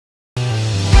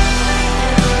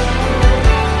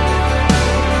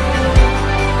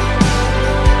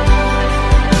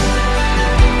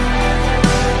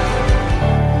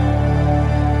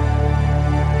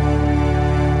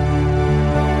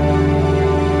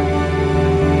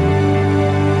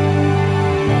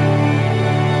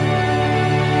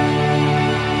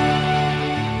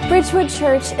Bridgewood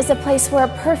Church is a place where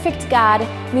a perfect God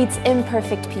meets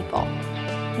imperfect people.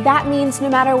 That means no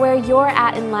matter where you're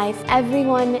at in life,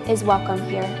 everyone is welcome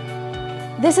here.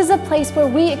 This is a place where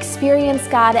we experience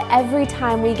God every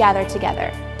time we gather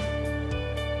together.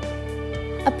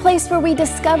 A place where we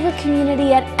discover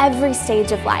community at every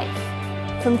stage of life,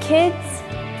 from kids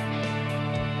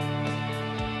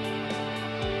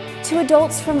to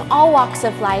adults from all walks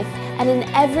of life and in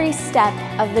every step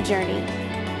of the journey.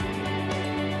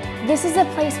 This is a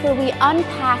place where we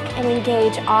unpack and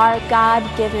engage our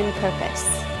God-given purpose.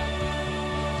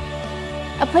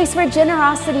 A place where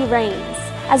generosity reigns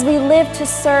as we live to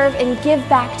serve and give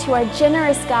back to our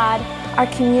generous God, our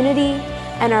community,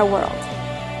 and our world.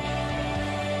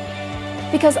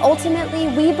 Because ultimately,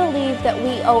 we believe that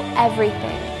we owe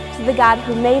everything to the God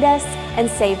who made us and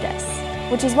saved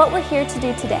us, which is what we're here to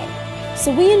do today.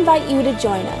 So we invite you to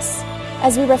join us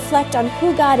as we reflect on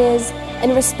who God is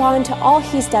and respond to all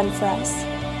He's done for us,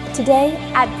 today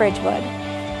at Bridgewood.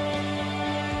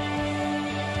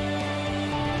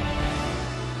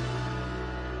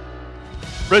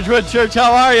 Bridgewood Church,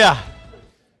 how are you?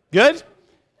 Good?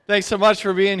 Thanks so much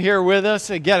for being here with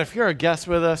us. Again, if you're a guest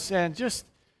with us, and just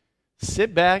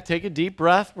sit back, take a deep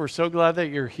breath. We're so glad that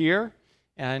you're here.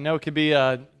 And I know it can be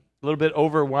a little bit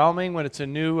overwhelming when it's a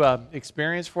new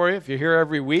experience for you. If you're here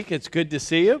every week, it's good to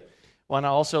see you. Want to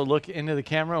also look into the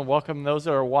camera and welcome those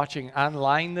that are watching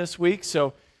online this week.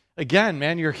 So again,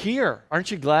 man, you're here.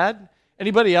 Aren't you glad?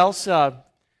 Anybody else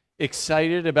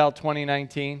excited about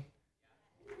 2019?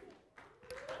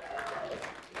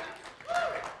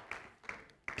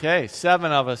 Okay, 7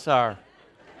 of us are.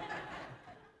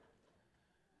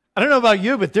 I don't know about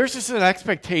you, but there's just an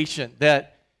expectation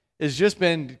that has just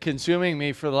been consuming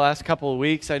me for the last couple of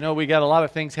weeks. I know we got a lot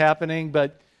of things happening,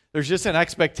 but there's just an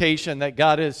expectation that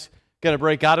God is going to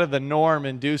break out of the norm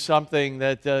and do something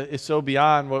that is so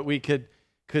beyond what we could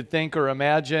think or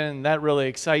imagine. That really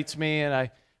excites me, and I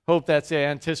hope that's the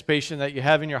anticipation that you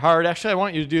have in your heart. Actually, I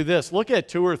want you to do this. Look at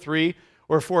 2 or 3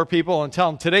 or 4 people and tell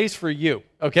them, today's for you,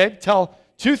 okay? Tell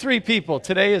 2, 3 people,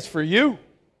 today is for you.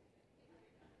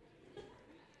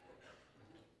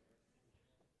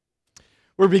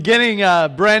 We're beginning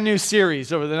a brand new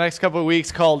series over the next couple of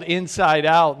weeks called Inside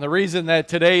Out. And the reason that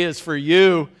today is for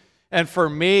you and for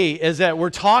me is that we're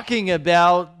talking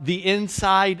about the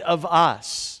inside of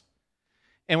us.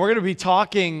 And we're going to be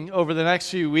talking over the next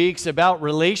few weeks about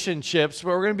relationships,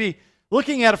 but we're going to be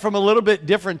looking at it from a little bit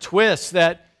different twist,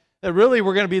 that really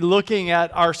we're going to be looking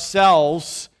at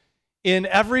ourselves in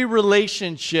every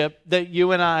relationship that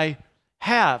you and I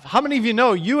have. How many of you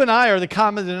know you and I are the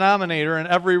common denominator in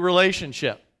every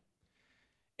relationship?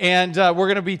 And we're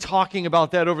going to be talking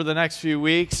about that over the next few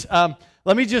weeks.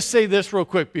 Let me just say this real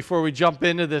quick before we jump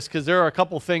into this, because there are a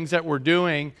couple things that we're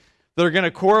doing that are going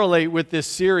to correlate with this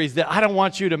series that I don't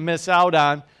want you to miss out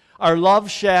on. Our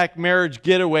Love Shack Marriage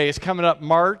Getaway is coming up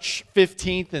March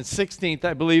 15th and 16th,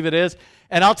 I believe it is.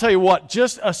 And I'll tell you what,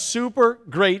 just a super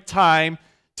great time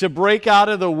to break out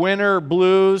of the winter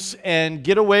blues and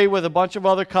get away with a bunch of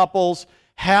other couples,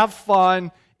 have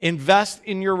fun, invest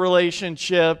in your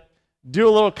relationship, do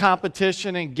a little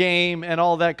competition and game and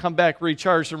all that, come back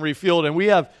recharged and refueled. And we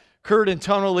have Kurt and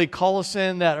Tonali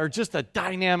Cullison that are just a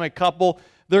dynamic couple.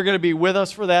 They're going to be with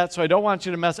us for that, so I don't want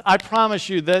you to mess. I promise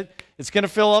you that it's going to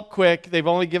fill up quick. They've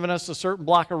only given us a certain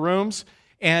block of rooms,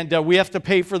 and we have to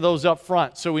pay for those up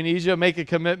front. So we need you to make a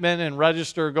commitment and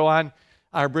register. Go on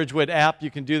our Bridgewood app. You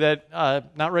can do that,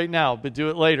 not right now, but do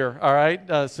it later, all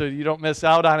right? So you don't miss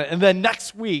out on it. And then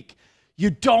next week, you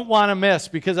don't want to miss,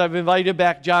 because I've invited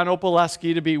back John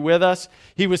Opaleski to be with us.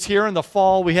 He was here in the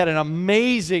fall. We had an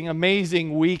amazing,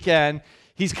 amazing weekend.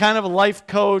 He's kind of a life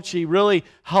coach. He really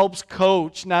helps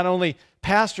coach not only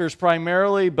pastors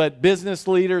primarily, but business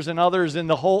leaders and others in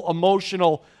the whole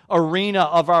emotional arena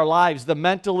of our lives, the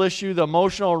mental issue, the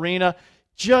emotional arena.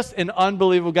 Just an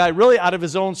unbelievable guy, really out of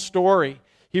his own story.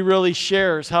 He really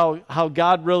shares how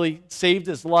God really saved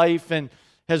his life and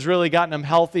has really gotten him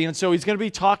healthy. And so he's going to be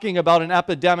talking about an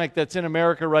epidemic that's in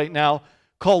America right now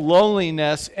called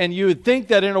loneliness. And you would think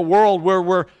that in a world where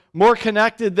we're more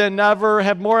connected than ever,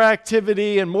 have more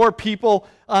activity and more people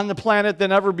on the planet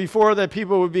than ever before, that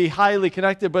people would be highly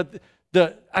connected. But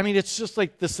it's just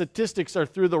like the statistics are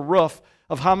through the roof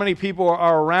of how many people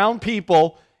are around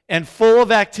people and full of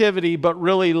activity, but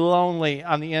really lonely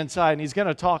on the inside. And he's going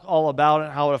to talk all about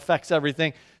it, how it affects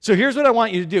everything. So here's what I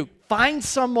want you to do. Find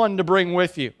someone to bring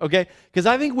with you, okay? Because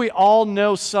I think we all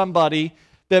know somebody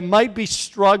that might be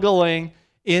struggling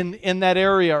in that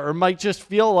area, or might just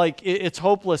feel like it's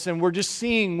hopeless. And we're just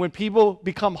seeing when people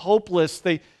become hopeless,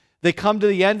 They come to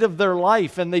the end of their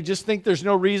life and they just think there's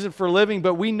no reason for living,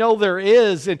 but we know there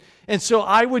is. And so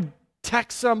I would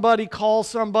text somebody, call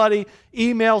somebody,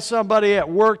 email somebody at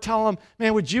work, tell them,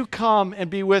 man, would you come and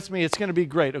be with me? It's going to be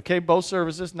great, okay? Both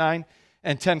services, 9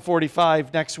 and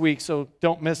 10:45 next week, so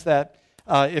don't miss that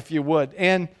if you would.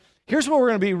 And here's what we're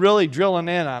going to be really drilling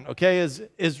in on, okay,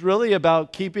 is really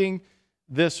about keeping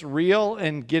this real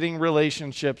and getting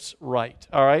relationships right,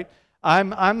 all right?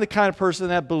 I'm the kind of person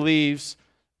that believes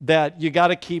that you got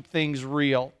to keep things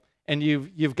real. And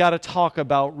you've got to talk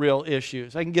about real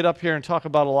issues. I can get up here and talk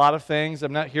about a lot of things.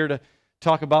 I'm not here to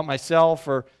talk about myself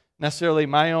or necessarily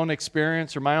my own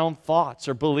experience or my own thoughts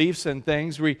or beliefs and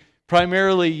things. We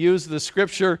primarily use the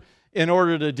Scripture in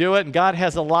order to do it, and God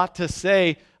has a lot to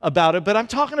say about it. But I'm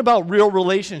talking about real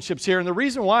relationships here, and the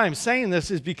reason why I'm saying this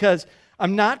is because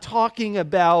I'm not talking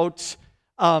about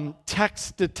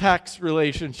text-to-text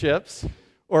relationships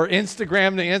or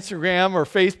Instagram to Instagram or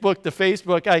Facebook to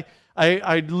Facebook.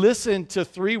 I listened to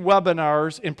 3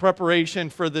 webinars in preparation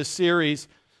for this series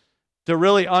to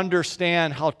really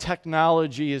understand how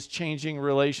technology is changing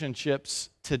relationships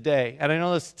today. And I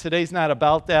know today's not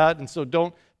about that, and so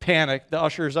don't panic. The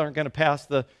ushers aren't going to pass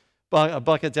the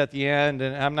buckets at the end,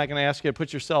 and I'm not going to ask you to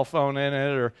put your cell phone in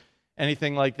it or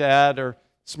anything like that, or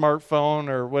smartphone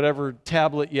or whatever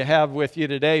tablet you have with you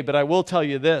today. But I will tell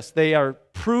you this, they are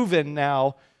proven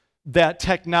now that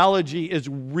technology is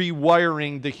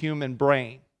rewiring the human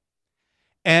brain.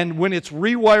 And when it's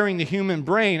rewiring the human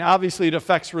brain, obviously it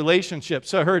affects relationships.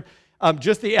 So I heard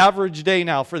just the average day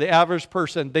now for the average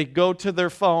person, they go to their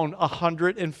phone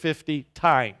 150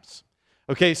 times.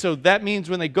 Okay, so that means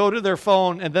when they go to their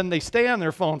phone and then they stay on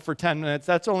their phone for 10 minutes,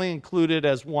 that's only included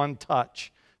as one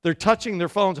touch. They're touching their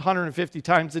phones 150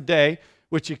 times a day,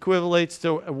 which equates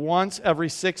to once every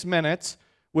 6 minutes,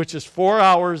 which is 4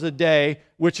 hours a day,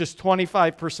 which is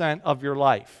 25% of your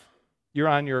life. You're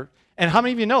on your... And how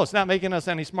many of you know it's not making us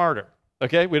any smarter?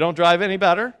 Okay, we don't drive any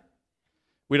better.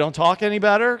 We don't talk any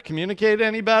better, communicate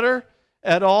any better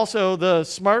at all. So the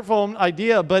smartphone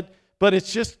idea, but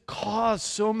it's just caused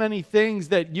so many things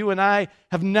that you and I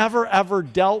have never, ever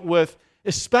dealt with,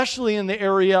 especially in the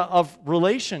area of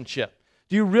relationship.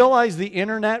 Do you realize the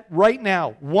internet right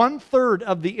now, 1/3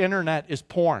 of the internet is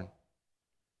porn?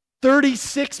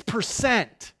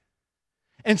 36%.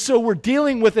 And so we're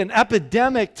dealing with an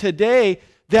epidemic today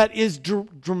that is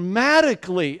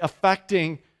dramatically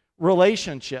affecting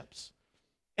relationships.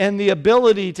 And the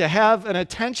ability to have an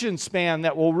attention span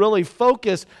that will really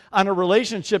focus on a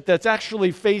relationship that's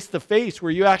actually face-to-face,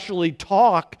 where you actually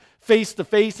talk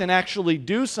face-to-face and actually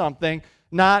do something,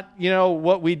 not,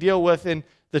 what we deal with in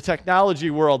the technology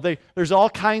world. There's all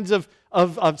kinds of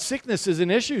sicknesses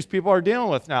and issues people are dealing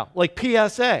with now, like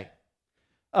PSA.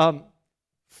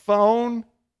 Phone,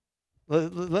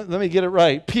 let me get it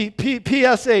right.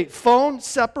 PSA, phone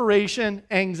separation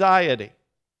anxiety.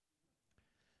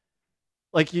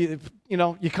 Like you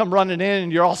come running in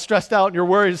and you're all stressed out and you're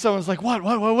worried. And someone's like,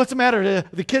 what's the matter?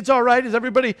 The kid's all right? Is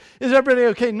everybody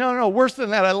okay? No, worse than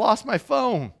that, I lost my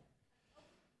phone.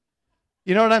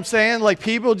 You know what I'm saying? Like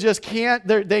people just can't,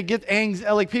 they get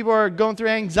like people are going through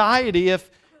anxiety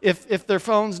if their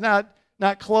phone's not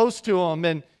close to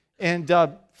them.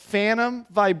 And phantom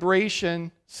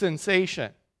vibration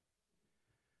sensation.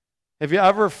 Have you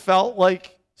ever felt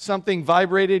like something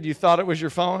vibrated, you thought it was your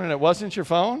phone and it wasn't your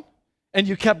phone? And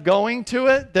you kept going to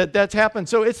it? That's happened.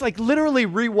 So it's like literally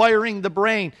rewiring the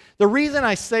brain. The reason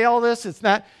I say all this is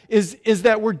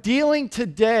that we're dealing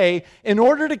today, in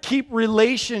order to keep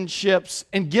relationships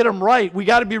and get them right, we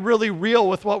got to be really real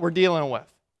with what we're dealing with.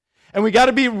 And we got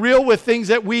to be real with things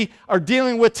that we are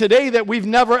dealing with today that we've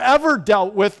never ever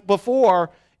dealt with before,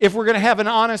 if we're going to have an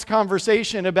honest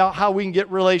conversation about how we can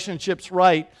get relationships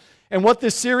right. And what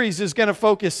this series is going to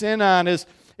focus in on is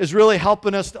really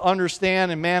helping us to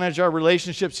understand and manage our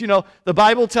relationships. The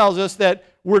Bible tells us that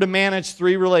we're to manage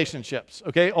 3 relationships,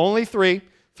 okay? Only 3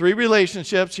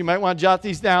 relationships. You might want to jot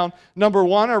these down. Number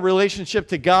 1, our relationship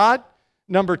to God.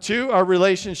 Number 2, our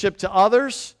relationship to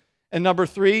others. And number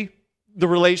 3, the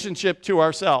relationship to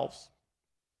ourselves.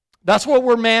 That's what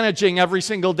we're managing every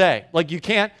single day. Like you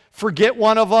can't forget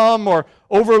one of them or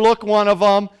overlook one of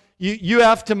them. You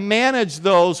have to manage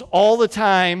those all the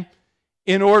time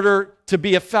in order to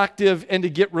be effective and to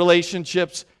get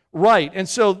relationships right. And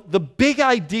so the big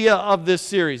idea of this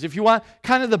series, if you want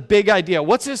kind of the big idea,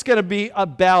 what's this going to be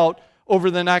about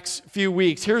over the next few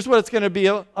weeks? Here's what it's going to be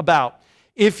about.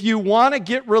 If you want to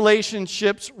get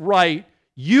relationships right,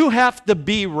 you have to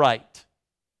be right.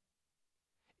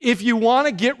 If you want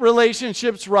to get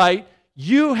relationships right,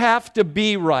 you have to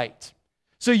be right.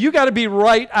 So you got to be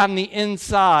right on the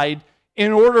inside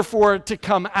in order for it to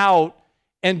come out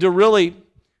and to really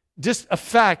just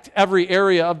affect every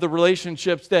area of the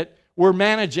relationships that we're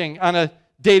managing on a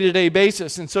day-to-day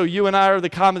basis. And so you and I are the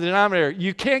common denominator.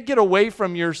 You can't get away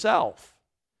from yourself.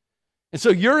 And so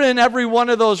you're in every one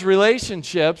of those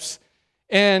relationships.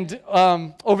 And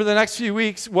over the next few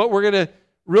weeks, what we're going to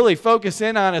really focus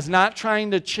in on is not trying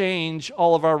to change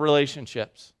all of our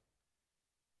relationships,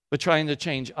 but trying to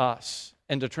change us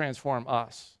and to transform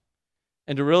us.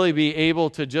 And to really be able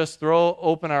to just throw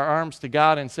open our arms to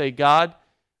God and say, God,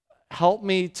 help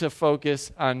me to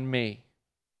focus on me.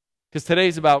 Because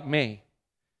today's about me.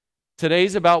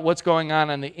 Today's about what's going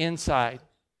on the inside.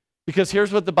 Because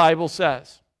here's what the Bible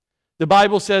says. The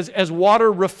Bible says, as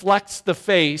water reflects the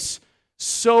face,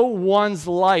 so one's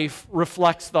life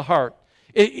reflects the heart.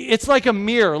 It's like a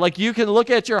mirror. Like you can look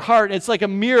at your heart, it's like a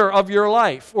mirror of your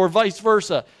life, or vice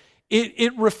versa.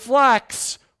 It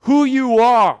reflects who you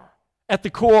are at the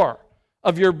core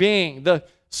of your being. The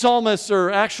psalmist,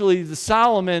 or actually the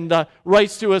Solomon,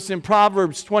 writes to us in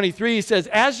Proverbs 23, he says,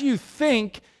 as you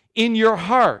think in your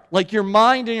heart, like your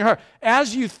mind and your heart,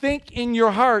 as you think in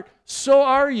your heart, so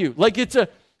are you. Like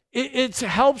it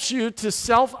helps you to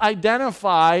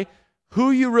self-identify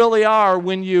who you really are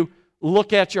when you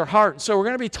look at your heart. So we're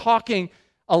going to be talking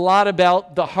a lot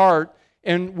about the heart.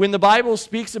 And when the Bible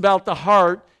speaks about the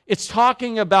heart, it's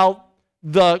talking about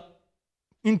the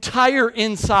entire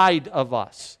inside of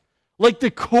us. Like the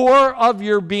core of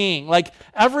your being. Like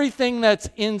everything that's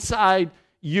inside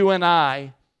you and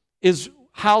I is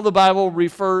how the Bible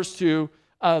refers to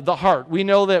the heart. We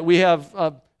know that we have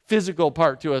a physical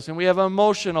part to us, and we have an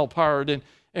emotional part,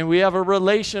 and we have a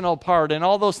relational part, and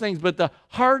all those things. But the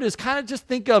heart is kind of, just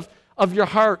think of your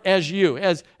heart as you,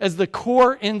 as the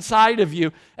core inside of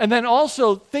you. And then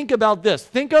also think about this.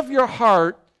 Think of your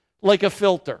heart like a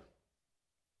filter.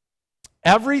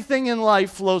 Everything in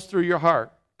life flows through your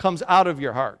heart, comes out of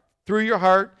your heart, through your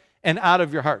heart and out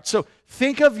of your heart. So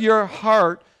think of your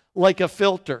heart like a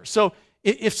filter. So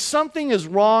if something is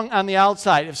wrong on the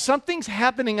outside, if something's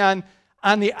happening on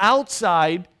the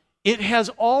outside, it has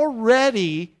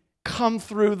already come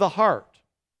through the heart.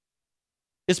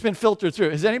 It's been filtered through.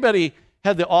 Has anybody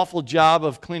had the awful job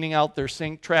of cleaning out their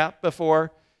sink trap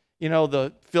before? You know,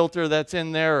 the filter that's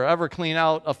in there, or ever clean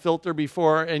out a filter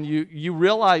before, and you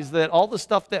realize that all the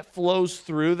stuff that flows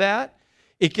through that,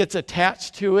 it gets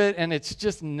attached to it, and it's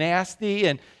just nasty.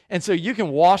 And so you can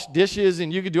wash dishes,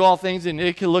 and you can do all things, and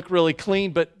it can look really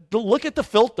clean, but look at the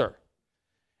filter.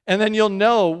 And then you'll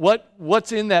know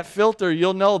what's in that filter.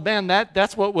 You'll know, man,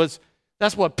 that's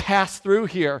what passed through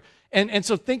here. And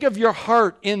so think of your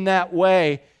heart in that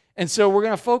way. And so we're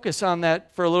going to focus on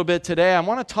that for a little bit today. I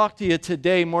want to talk to you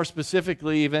today more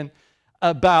specifically even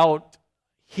about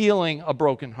healing a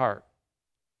broken heart.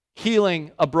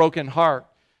 Healing a broken heart.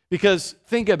 Because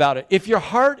think about it. If your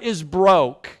heart is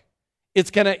broke, it's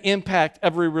going to impact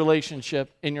every relationship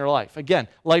in your life. Again,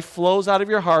 life flows out of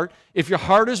your heart. If your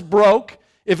heart is broke,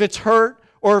 if it's hurt,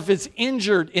 or if it's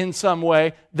injured in some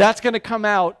way, that's going to come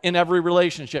out in every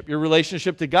relationship. Your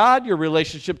relationship to God, your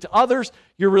relationship to others,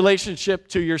 your relationship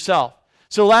to yourself.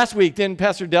 So last week, didn't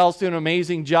Pastor Dallas do an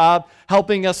amazing job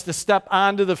helping us to step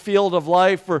onto the field of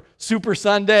life for Super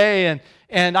Sunday?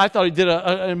 And I thought he did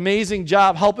an amazing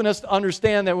job helping us to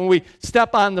understand that when we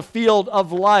step on the field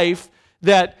of life,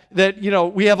 that you know,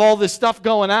 we have all this stuff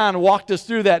going on, and walked us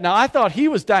through that. Now, I thought he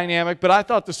was dynamic, but I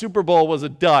thought the Super Bowl was a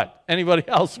dud. Anybody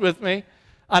else with me?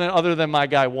 Other than my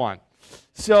guy won.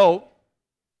 So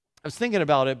I was thinking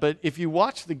about it, but if you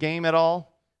watched the game at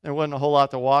all, there wasn't a whole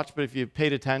lot to watch, but if you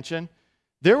paid attention,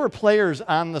 there were players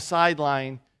on the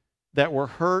sideline that were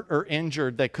hurt or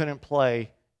injured that couldn't play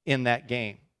in that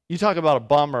game. You talk about a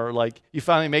bummer, like you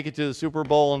finally make it to the Super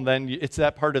Bowl, and then it's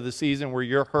that part of the season where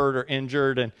you're hurt or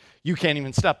injured and you can't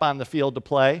even step on the field to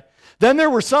play. Then there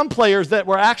were some players that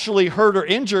were actually hurt or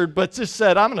injured but just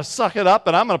said, I'm going to suck it up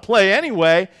and I'm going to play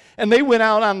anyway, and they went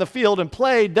out on the field and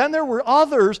played. Then there were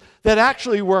others that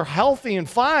actually were healthy and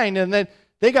fine, and then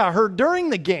they got hurt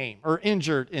during the game or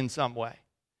injured in some way.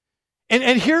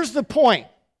 And here's the point.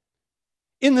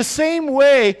 In the same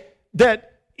way that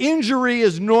injury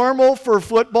is normal for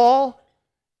football,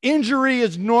 injury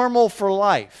is normal for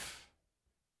life.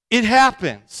 It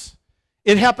happens.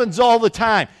 It happens all the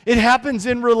time. It happens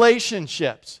in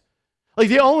relationships. Like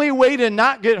the only way to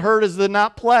not get hurt is to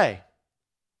not play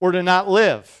or to not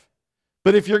live.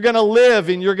 But if you're going to live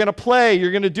and you're going to play,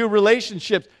 you're going to do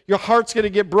relationships, your heart's going to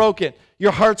get broken.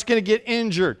 Your heart's going to get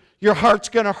injured. Your heart's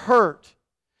going to hurt.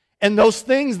 And those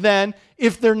things then,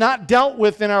 if they're not dealt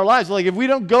with in our lives, like if we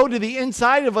don't go to the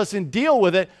inside of us and deal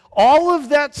with it, all of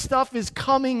that stuff is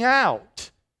coming out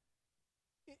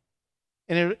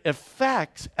and it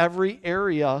affects every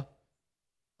area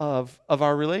of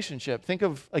our relationship. Think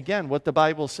of, again, what the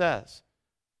Bible says.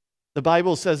 The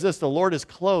Bible says this: the Lord is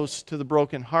close to the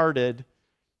brokenhearted,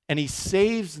 and He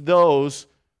saves those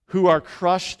who are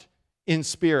crushed in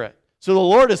spirit. So the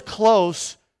Lord is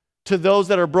close to those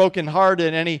that are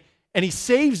brokenhearted, and He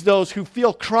saves those who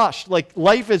feel crushed, like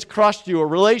life has crushed you, a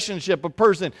relationship, a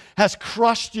person has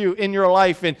crushed you in your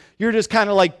life, and you're just kind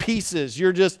of like pieces.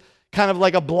 You're just kind of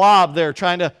like a blob there,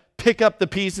 trying to pick up the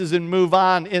pieces and move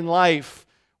on in life.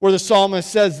 Where the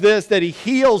psalmist says this, that He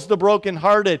heals the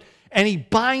brokenhearted, and He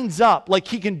binds up, like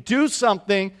He can do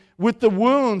something with the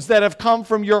wounds that have come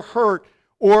from your hurt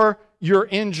or your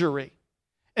injury.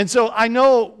 And so I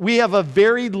know we have a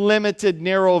very limited,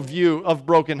 narrow view of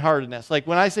brokenheartedness. Like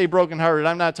when I say brokenhearted,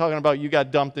 I'm not talking about you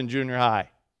got dumped in junior high.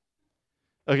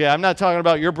 Okay, I'm not talking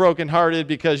about you're brokenhearted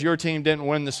because your team didn't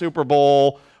win the Super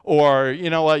Bowl, or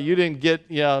you know what, you didn't get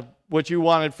what you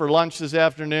wanted for lunch this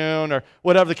afternoon, or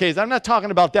whatever the case. I'm not talking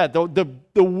about that.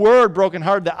 The word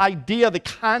brokenhearted, the idea, the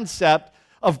concept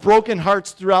of broken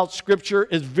hearts throughout Scripture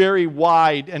is very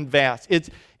wide and vast.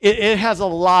 It has a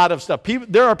lot of stuff.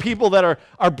 There are people that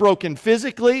are broken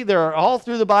physically. There are all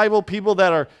through the Bible people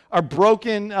that are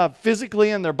broken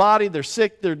physically in their body. They're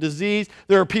sick, they're diseased.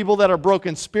 There are people that are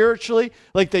broken spiritually,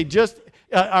 like they just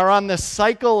are on this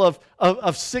cycle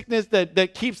of sickness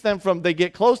that keeps them from, they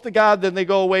get close to God, then they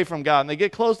go away from God. And they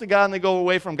get close to God, and they go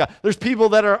away from God. There's people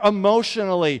that are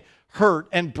emotionally hurt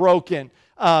and broken,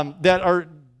 that are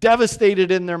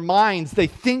devastated in their minds. They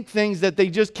think things that they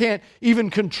just can't even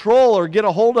control or get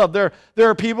a hold of. There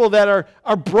are people that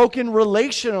are broken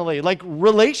relationally, like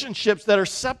relationships that are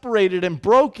separated and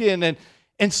broken.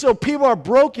 And so people are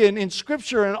broken in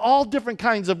Scripture in all different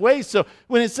kinds of ways. So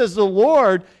when it says the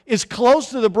Lord is close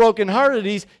to the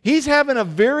brokenhearted, He's having a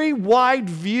very wide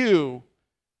view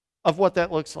of what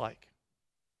that looks like.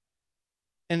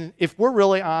 And if we're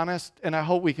really honest, and I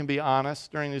hope we can be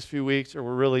honest during these few weeks, or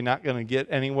we're really not going to get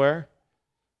anywhere,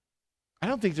 I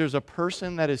don't think there's a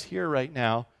person that is here right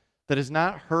now that is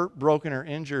not hurt, broken, or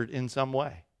injured in some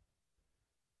way.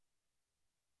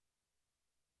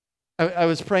 I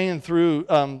was praying through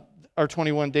our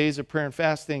 21 days of prayer and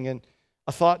fasting, and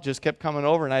a thought just kept coming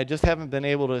over, and I just haven't been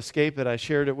able to escape it. I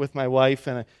shared it with my wife,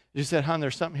 and I just said, hon,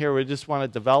 there's something here. We just want to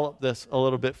develop this a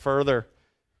little bit further.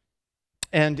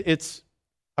 And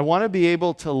I want to be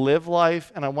able to live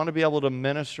life, and I want to be able to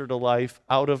minister to life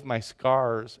out of my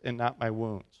scars and not my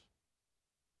wounds.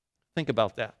 Think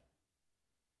about that.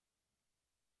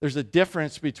 There's a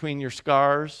difference between your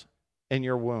scars and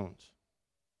your wounds.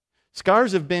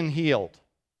 Scars have been healed.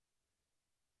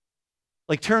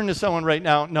 Like turn to someone right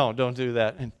now, no, don't do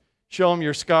that, and show them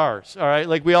your scars, all right?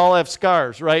 Like we all have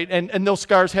scars, right? And those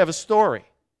scars have a story.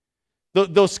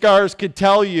 Those scars could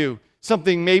tell you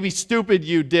something maybe stupid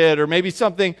you did, or maybe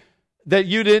something that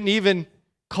you didn't even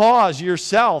cause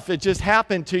yourself. It just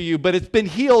happened to you, but it's been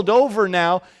healed over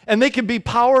now, and they can be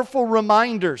powerful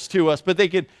reminders to us, but they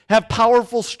could have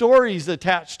powerful stories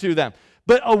attached to them.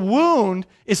 But a wound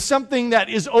is something that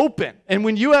is open, and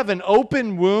when you have an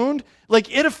open wound,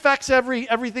 like it affects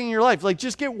everything in your life. Like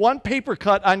just get one paper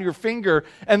cut on your finger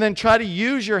and then try to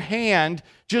use your hand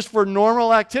just for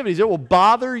normal activities. It will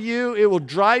bother you. It will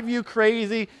drive you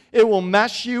crazy. It will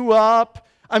mess you up.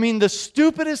 I mean, the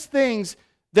stupidest things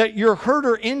that you're hurt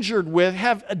or injured with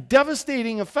have a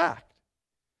devastating effect.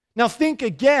 Now think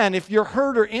again, if you're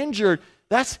hurt or injured,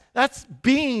 that's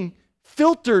being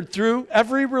filtered through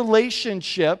every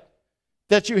relationship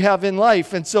that you have in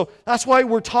life. And so that's why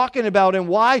we're talking about, and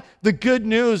why the good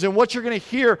news and what you're going to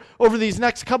hear over these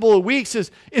next couple of weeks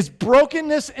is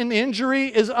brokenness and injury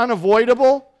is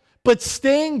unavoidable, but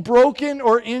staying broken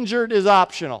or injured is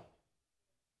optional.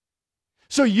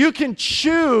 So you can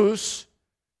choose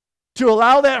to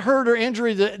allow that hurt or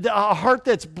injury, a heart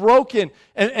that's broken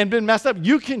and been messed up,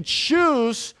 you can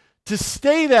choose to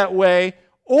stay that way,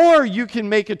 or you can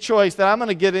make a choice that I'm going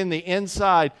to get in the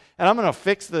inside and I'm going to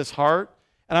fix this heart,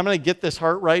 and I'm going to get this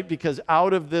heart right, because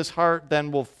out of this heart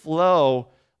then will flow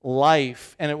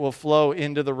life, and it will flow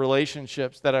into the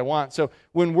relationships that I want. So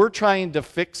when we're trying to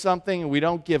fix something and we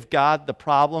don't give God the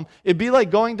problem, it'd be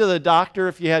like going to the doctor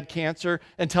if you had cancer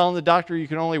and telling the doctor you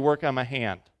can only work on my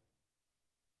hand.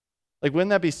 Like,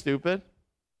 wouldn't that be stupid?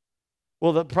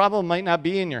 Well, the problem might not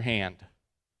be in your hand.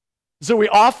 So we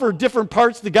offer different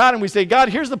parts to God, and we say, God,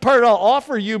 here's the part I'll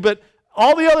offer you, but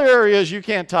all the other areas you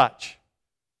can't touch.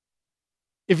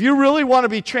 If you really want to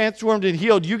be transformed and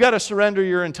healed, you got to surrender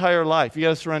your entire life. You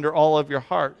got to surrender all of your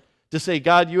heart to say,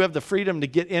 God, you have the freedom to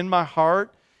get in my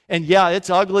heart And yeah, it's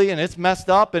ugly and it's messed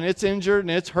up and it's injured and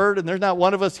it's hurt, and there's not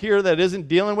one of us here that isn't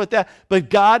dealing with that. But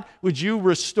God, would you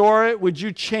restore it? Would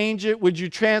you change it? Would you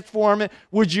transform it?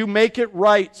 Would you make it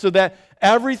right so that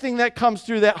everything that comes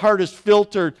through that heart is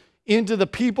filtered into the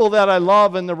people that I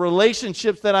love and the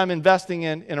relationships that I'm investing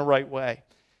in a right way?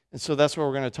 And so that's what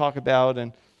we're going to talk about,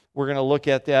 and we're going to look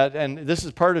at that. And this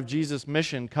is part of Jesus'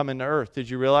 mission coming to earth. Did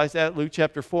you realize that? Luke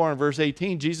chapter 4 and verse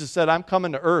 18, Jesus said, I'm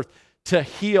coming to earth to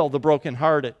heal the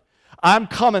brokenhearted. I'm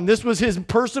coming. This was his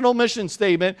personal mission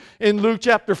statement in Luke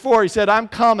chapter 4. He said, I'm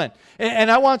coming. And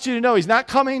I want you to know, he's not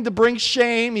coming to bring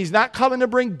shame. He's not coming to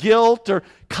bring guilt or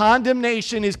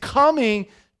condemnation. He's coming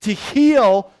to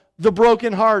heal the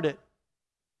brokenhearted.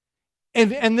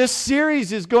 And this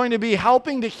series is going to be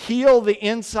helping to heal the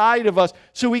inside of us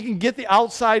so we can get the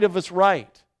outside of us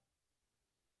right.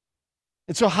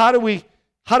 And so how do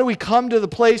we come to the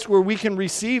place where we can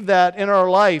receive that in our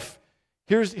life?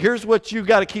 Here's what you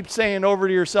got to keep saying over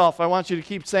to yourself. I want you to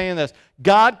keep saying this.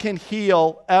 God can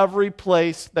heal every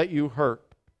place that you hurt.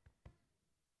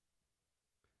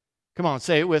 Come on,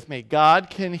 say it with me. God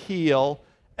can heal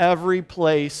every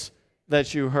place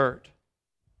that you hurt.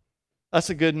 That's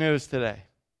the good news today.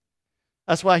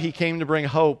 That's why he came to bring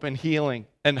hope and healing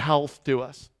and health to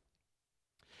us.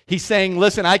 He's saying,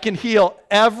 listen, I can heal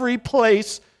every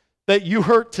place that you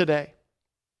hurt today.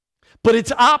 But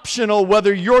it's optional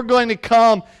whether you're going to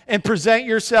come and present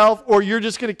yourself or you're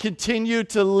just going to continue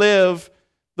to live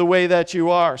the way that you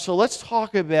are. So let's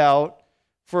talk about,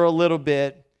 for a little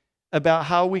bit, about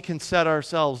how we can set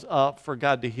ourselves up for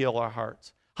God to heal our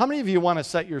hearts. How many of you want to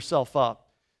set yourself up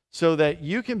so that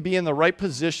you can be in the right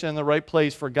position, the right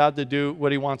place for God to do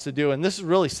what he wants to do? And this is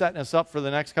really setting us up for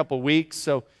the next couple of weeks,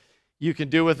 so you can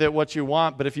do with it what you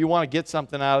want. But if you want to get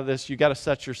something out of this, you got to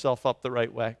set yourself up the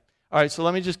right way. All right, so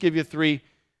let me just give you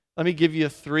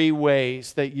three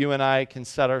ways that you and I can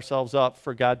set ourselves up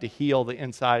for God to heal the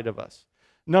inside of us.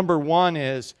 Number one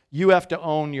is you have to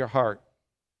own your heart.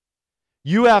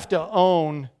 You have to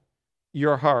own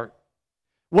your heart.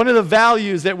 One of the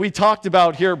values that we talked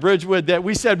about here at Bridgewood, that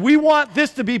we said we want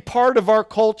this to be part of our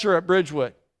culture at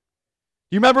Bridgewood.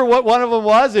 You remember what one of them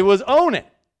was? It was own it.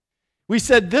 We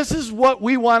said this is what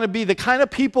we want to be, the kind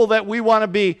of people that we want to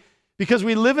be, because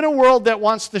we live in a world that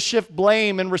wants to shift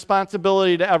blame and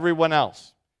responsibility to everyone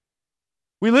else.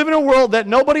 We live in a world that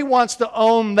nobody wants to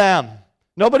own them.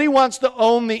 Nobody wants to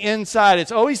own the inside.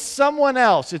 It's always someone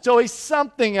else. It's always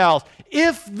something else.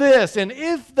 If this and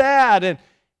if that,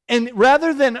 and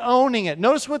rather than owning it.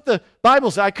 Notice what the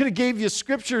Bible says. I could have gave you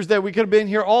scriptures that we could have been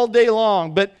here all day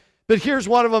long, but here's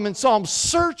one of them in Psalms.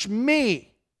 Search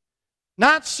me.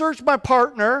 Not search my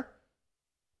partner.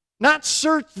 Not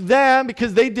search them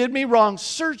because they did me wrong.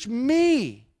 Search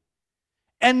me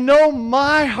and know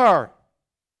my heart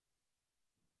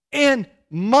and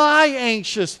my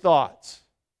anxious thoughts.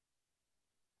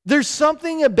 There's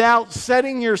something about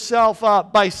setting yourself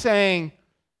up by saying,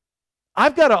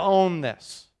 I've got to own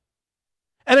this.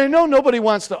 And I know nobody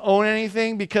wants to own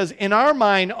anything because in our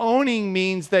mind, owning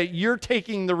means that you're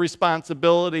taking the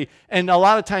responsibility. And a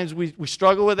lot of times we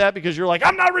struggle with that because you're like,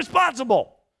 I'm not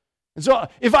responsible. And so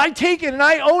if I take it and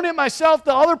I own it myself,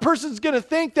 the other person's going to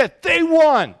think that they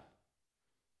won.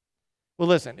 Well,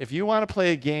 listen, if you want to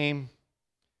play a game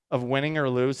of winning or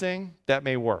losing, that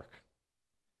may work.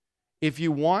 If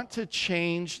you want to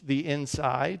change the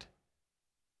inside,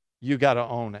 you got to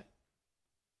own it.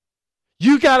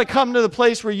 You got to come to the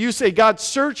place where you say, God,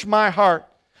 search my heart.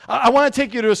 I want to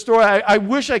take you to a story. I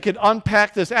wish I could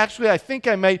unpack this. Actually, I think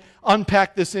I may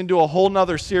unpack this into a whole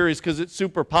nother series because it's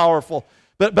super powerful.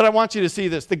 But I want you to see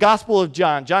this. The Gospel of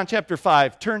John, John chapter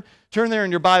 5. Turn there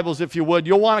in your Bibles if you would.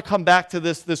 You'll want to come back to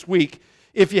this week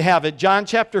if you have it. John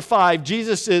chapter 5,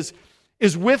 Jesus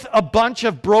is with a bunch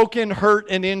of broken, hurt,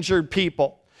 and injured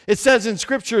people. It says in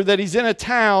Scripture that he's in a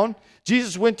town.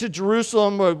 Jesus went to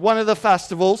Jerusalem at one of the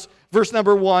festivals, verse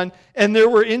number 1, and there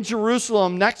were in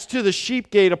Jerusalem next to the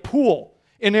sheep gate a pool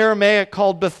in Aramaic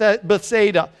called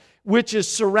Bethsaida, which is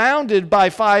surrounded by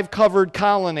 5 covered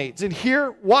colonnades. And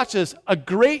here, watch this, a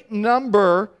great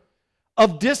number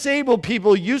of disabled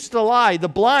people used to lie, the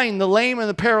blind, the lame, and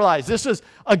the paralyzed. This is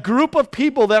a group of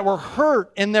people that were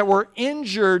hurt and that were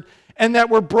injured and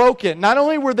that were broken. Not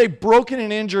only were they broken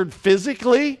and injured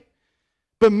physically,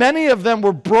 but many of them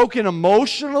were broken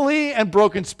emotionally and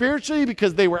broken spiritually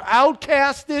because they were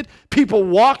outcasted. People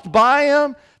walked by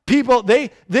them.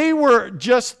 They were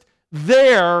just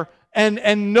there.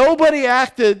 And nobody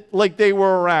acted like they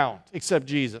were around except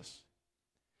Jesus.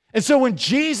 And so when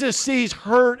Jesus sees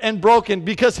hurt and broken,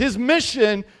 because his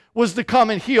mission was to come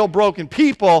and heal broken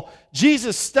people,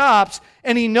 Jesus stops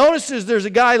and he notices there's a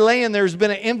guy laying there who's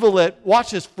been an invalid,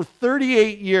 watch this, for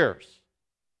 38 years.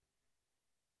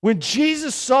 When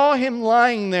Jesus saw him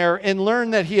lying there and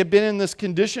learned that he had been in this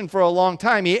condition for a long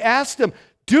time, he asked him,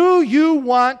 "Do you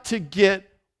want to get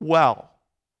well?"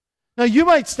 Now you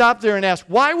might stop there and ask,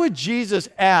 why would Jesus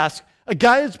ask a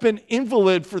guy that's been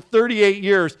invalid for 38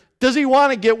 years, does he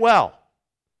want to get well?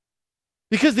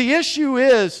 Because the issue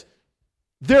is,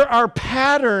 there are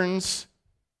patterns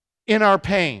in our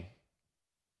pain.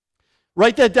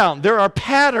 Write that down. There are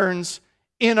patterns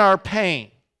in our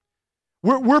pain.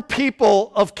 We're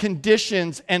people of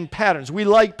conditions and patterns. We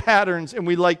like patterns and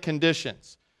we like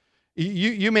conditions.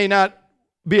 You may not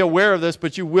be aware of this,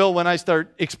 but you will when I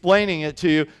start explaining it to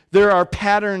you. There are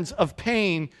patterns of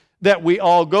pain that we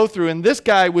all go through. And this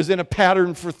guy was in a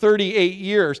pattern for 38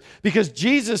 years because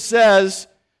Jesus says,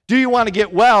 "Do you want to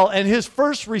get well?" And his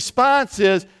first response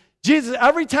is, "Jesus,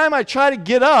 every time I try to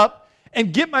get up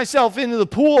and get myself into the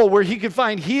pool where he could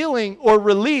find healing or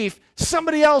relief,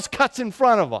 somebody else cuts in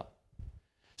front of him."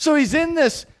 So he's in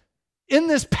this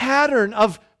pattern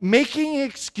of making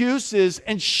excuses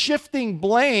and shifting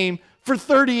blame for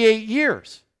 38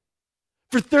 years.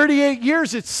 For 38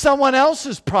 years, it's someone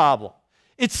else's problem.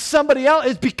 It's somebody else.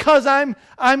 It's because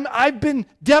I've been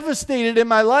devastated in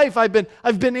my life. I've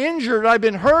been injured. I've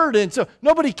been hurt, and so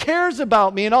nobody cares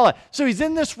about me and all that. So he's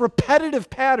in this repetitive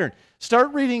pattern.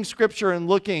 Start reading Scripture and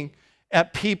looking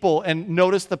at people and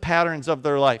notice the patterns of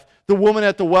their life. The woman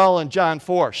at the well in John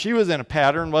 4, she was in a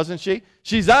pattern, wasn't she?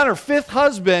 She's on her 5th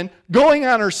husband, going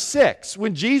on her 6th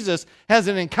when Jesus has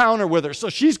an encounter with her. So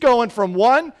she's going from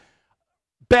one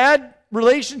bad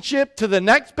relationship to the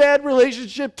next bad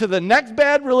relationship to the next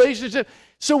bad relationship.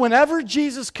 So whenever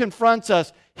Jesus confronts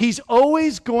us, he's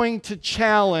always going to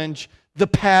challenge the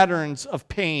patterns of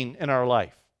pain in our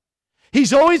life.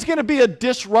 He's always going to be a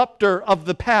disruptor of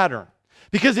the pattern.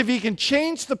 Because if he can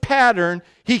change the pattern,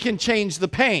 he can change the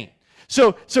pain.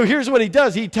 So here's what he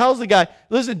does. He tells the guy,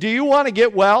 "Listen, do you want to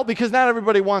get well?" Because not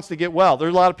everybody wants to get well.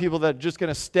 There's a lot of people that are just going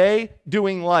to stay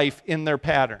doing life in their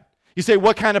pattern. You say,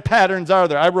 what kind of patterns are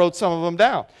there? I wrote some of them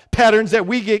down. Patterns that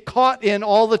we get caught in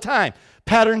all the time.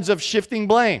 Patterns of shifting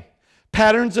blame.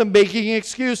 Patterns of making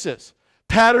excuses.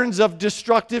 Patterns of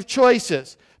destructive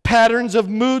choices. Patterns of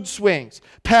mood swings,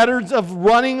 patterns of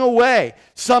running away,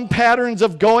 some patterns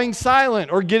of going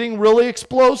silent or getting really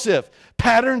explosive,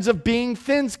 patterns of being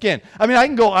thin-skinned. I mean, I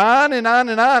can go on and on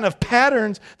and on of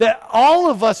patterns that all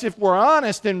of us, if we're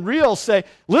honest and real, say,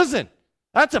 listen,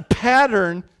 that's a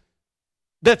pattern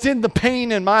that's in the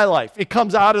pain in my life. It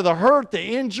comes out of the hurt, the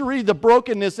injury, the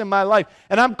brokenness in my life,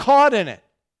 and I'm caught in it.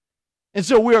 And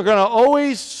so we are going to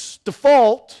always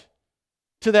default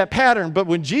to that pattern, but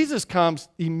when Jesus comes,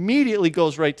 he immediately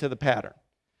goes right to the pattern.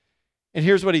 And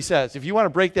here's what he says. If you want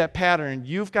to break that pattern,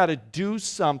 you've got to do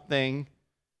something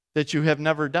that you have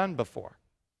never done before.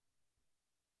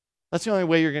 That's the only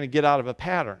way you're going to get out of a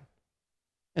pattern.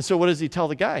 And so what does he tell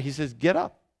the guy? He says, "Get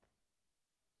up."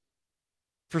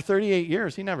 For 38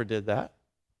 years, he never did that.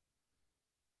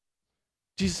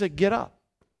 Jesus said, "Get up."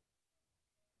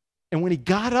 And when he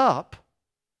got up,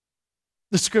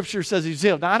 the Scripture says he's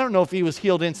healed. Now, I don't know if he was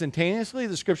healed instantaneously.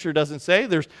 The Scripture doesn't say.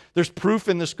 There's proof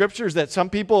in the Scriptures that some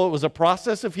people, it was a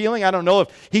process of healing. I don't know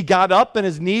if he got up and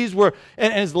his knees were,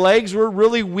 and his legs were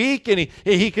really weak, and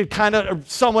he could kind of,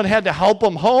 someone had to help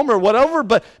him home or whatever,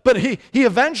 but he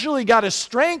eventually got his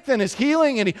strength and his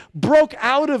healing, and he broke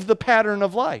out of the pattern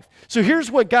of life. So here's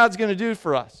what God's going to do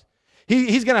for us.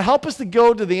 He's going to help us to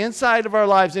go to the inside of our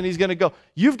lives, and he's going to go,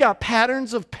 you've got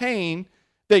patterns of pain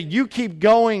that you keep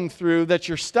going through, that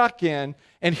you're stuck in,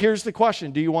 and here's the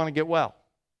question, do you want to get well?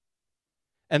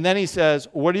 And then he says,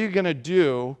 what are you going to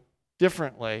do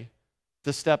differently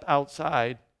to step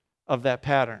outside of that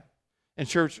pattern? And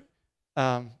church,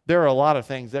 there are a lot of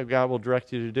things that God will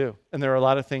direct you to do, and there are a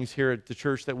lot of things here at the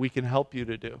church that we can help you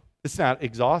to do. It's not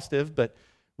exhaustive, but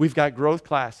we've got growth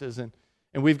classes, and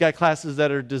we've got classes that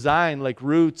are designed like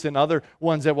Roots and other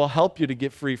ones that will help you to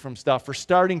get free from stuff, or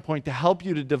Starting Point to help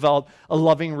you to develop a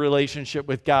loving relationship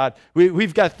with God.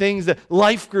 We've got things, that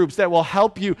life groups that will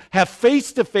help you have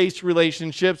face-to-face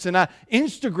relationships and not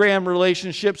Instagram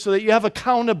relationships, so that you have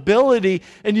accountability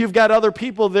and you've got other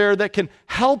people there that can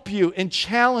help you and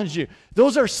challenge you.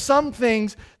 Those are some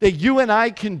things that you and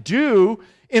I can do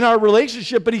in our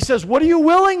relationship, but he says, what are you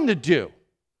willing to do?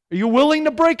 Are you willing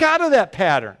to break out of that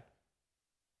pattern?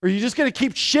 Or are you just going to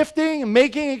keep shifting and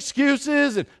making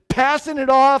excuses and passing it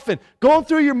off and going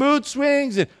through your mood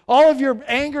swings and all of your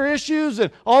anger issues and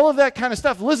all of that kind of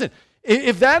stuff? Listen,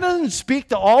 if that doesn't speak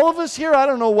to all of us here, I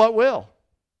don't know what will.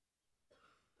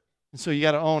 And so you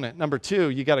got to own it. Number two,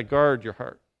 you got to guard your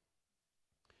heart.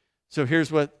 So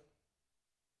here's what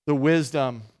the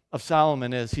wisdom of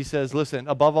Solomon is. He says, listen,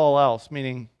 above all else,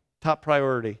 meaning top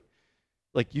priority,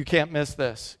 like you can't miss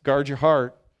this. Guard your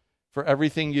heart, for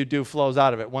everything you do flows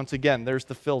out of it. Once again, there's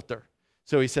the filter.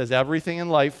 So he says everything in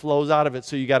life flows out of it,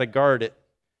 so you got to guard it.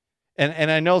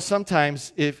 And I know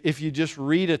sometimes if you just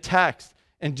read a text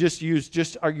and just use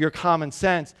your common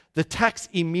sense, the text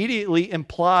immediately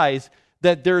implies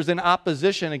that there's an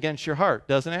opposition against your heart,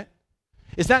 doesn't it?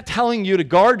 It's not telling you to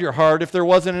guard your heart if there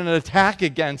wasn't an attack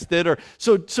against it.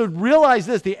 So realize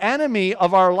this, the enemy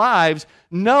of our lives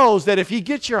knows that if he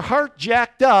gets your heart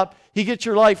jacked up, he gets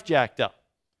your life jacked up.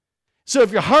 So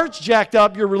if your heart's jacked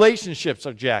up, your relationships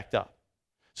are jacked up.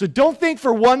 So don't think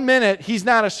for 1 minute he's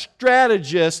not a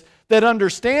strategist that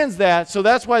understands that. So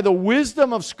that's why the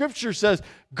wisdom of Scripture says,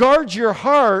 guard your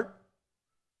heart,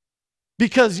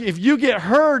 because if you get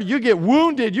hurt, you get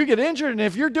wounded, you get injured, and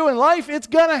if you're doing life, it's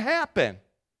going to happen.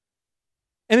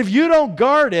 And if you don't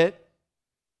guard it,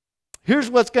 here's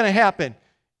what's going to happen.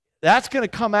 That's going to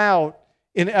come out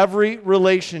in every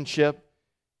relationship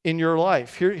in your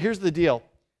life. Here's the deal.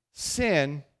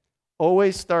 Sin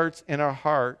always starts in our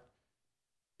heart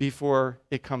before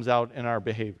it comes out in our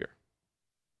behavior.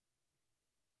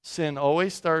 Sin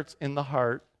always starts in the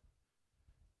heart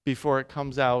before it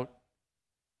comes out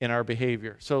in our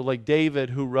behavior. So like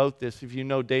David, who wrote this, if you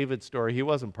know David's story, he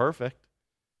wasn't perfect.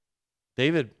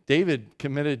 David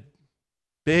committed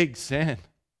big sin.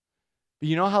 But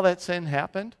you know how that sin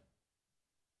happened?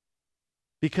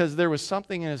 Because there was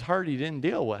something in his heart he didn't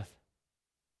deal with.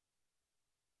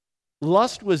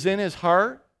 Lust was in his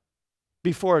heart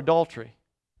before adultery.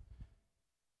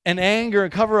 And anger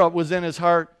and cover-up was in his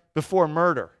heart before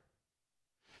murder.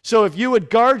 So if you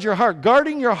would guard your heart,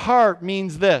 guarding your heart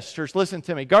means this. Church, listen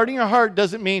to me. Guarding your heart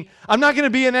doesn't mean I'm not going to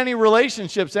be in any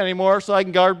relationships anymore so I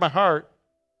can guard my heart.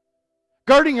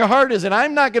 Guarding your heart isn't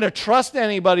I'm not going to trust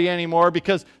anybody anymore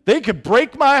because they could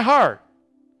break my heart.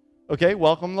 Okay,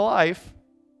 welcome to life.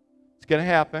 It's going to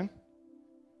happen.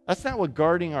 That's not what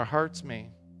guarding our hearts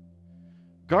mean.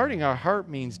 Guarding our heart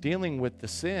means dealing with the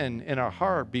sin in our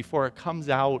heart before it comes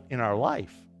out in our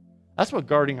life. That's what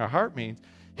guarding our heart means.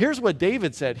 Here's what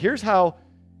David said. Here's how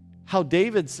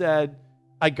David said,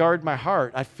 I guard my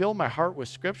heart. I fill my heart with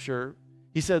Scripture.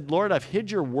 He said, Lord, I've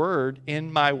hid your word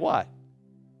in my what?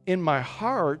 In my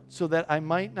heart, so that I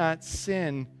might not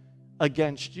sin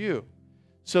against you.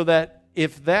 So that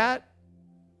if that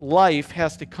life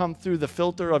has to come through the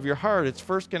filter of your heart, it's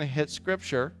first going to hit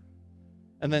Scripture.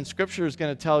 And then Scripture is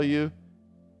going to tell you,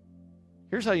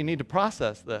 here's how you need to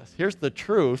process this. Here's the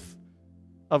truth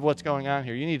of what's going on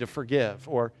here. You need to forgive,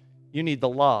 or you need the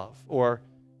love, or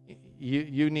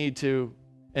you need to,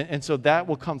 and so that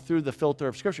will come through the filter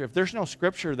of Scripture. If there's no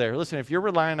Scripture there, listen, if you're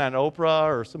relying on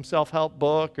Oprah or some self-help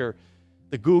book or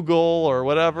the Google or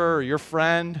whatever, or your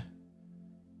friend,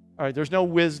 all right, there's no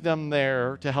wisdom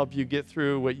there to help you get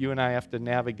through what you and I have to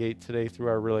navigate today through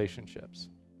our relationships.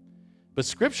 But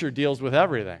Scripture deals with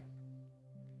everything.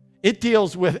 It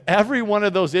deals with every one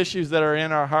of those issues that are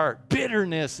in our heart.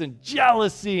 Bitterness and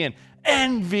jealousy and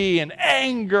envy and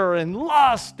anger and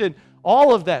lust and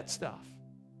all of that stuff.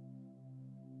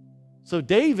 So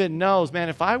David knows, man,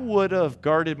 if I would have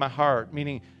guarded my heart,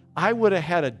 meaning I would have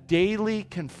had a daily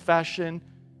confession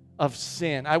of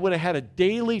sin, I would have had a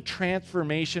daily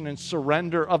transformation and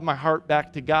surrender of my heart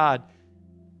back to God,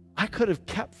 I could have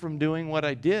kept from doing what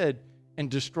I did and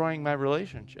destroying my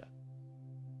relationship.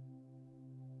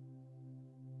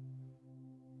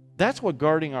 That's what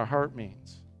guarding our heart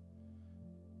means.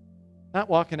 Not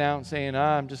walking out and saying,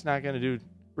 I'm just not going to do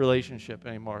relationship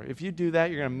anymore. If you do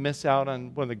that, you're going to miss out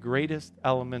on one of the greatest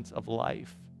elements of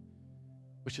life,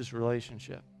 which is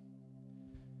relationship.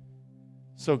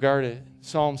 So guard it.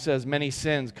 Psalm says, many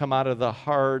sins come out of the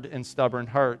hard and stubborn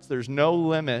hearts. There's no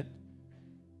limit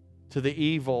to the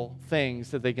evil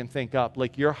things that they can think up.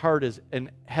 Like your heart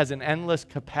has an endless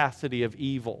capacity of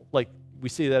evil. Like we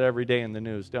see that every day in the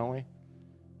news, don't we?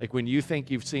 Like when you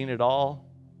think you've seen it all,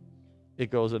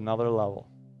 it goes another level.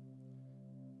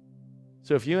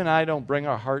 So if you and I don't bring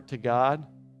our heart to God,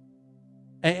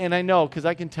 and I know because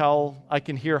I can tell, I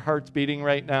can hear hearts beating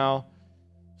right now.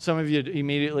 Some of you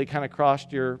immediately kind of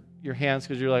crossed your hands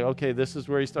because you're like, okay, this is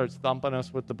where he starts thumping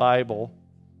us with the Bible.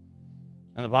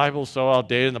 And the Bible's so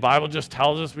outdated, and the Bible just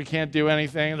tells us we can't do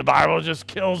anything. The Bible just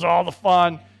kills all the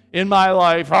fun in my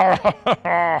life.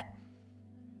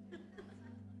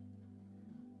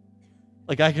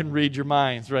 Like I can read your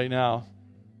minds right now.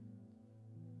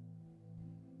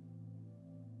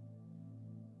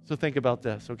 So think about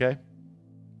this, okay?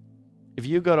 If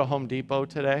you go to Home Depot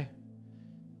today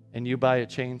and you buy a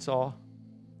chainsaw,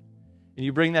 and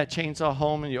you bring that chainsaw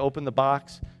home and you open the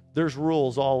box, there's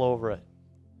rules all over it.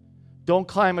 Don't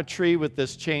climb a tree with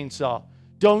this chainsaw.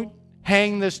 Don't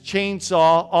hang this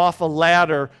chainsaw off a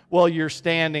ladder while you're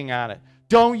standing on it.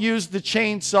 Don't use the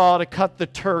chainsaw to cut the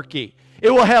turkey.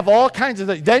 It will have all kinds of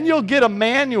things. Then you'll get a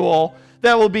manual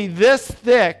that will be this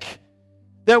thick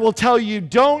that will tell you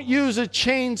don't use a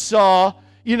chainsaw,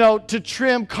 to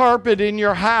trim carpet in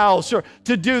your house or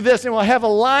to do this, and we'll have a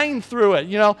line through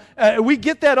it. We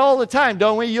get that all the time,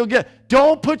 don't we?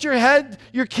 Don't put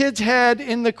your kid's head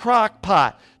in the crock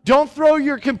pot. Don't throw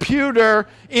your computer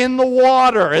in the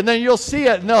water, and then you'll see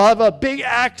it, and they'll have a big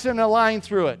X and a line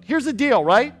through it. Here's the deal,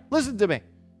 right? Listen to me.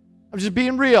 I'm just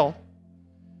being real.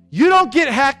 You don't get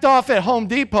hacked off at Home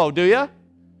Depot, do you?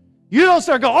 You don't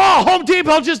start going, Home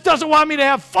Depot just doesn't want me to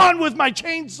have fun with my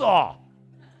chainsaw.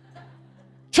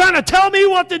 Trying to tell me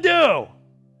what to do.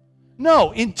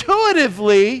 No,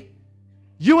 intuitively,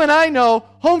 you and I know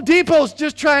Home Depot's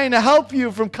just trying to help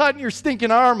you from cutting your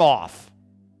stinking arm off.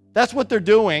 That's what they're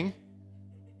doing.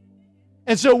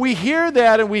 And so we hear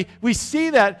that and we see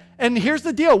that. And here's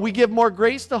the deal. We give more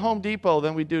grace to Home Depot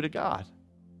than we do to God.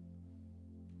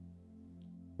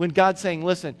 When God's saying,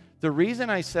 listen, the reason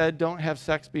I said don't have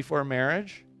sex before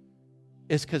marriage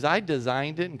is because I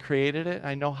designed it and created it.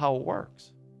 I know how it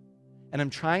works. And I'm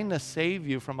trying to save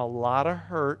you from a lot of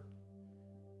hurt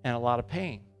and a lot of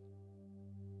pain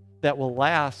that will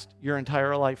last your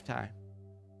entire lifetime.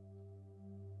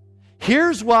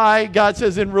 Here's why God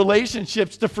says in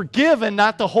relationships to forgive and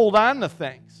not to hold on to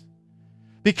things.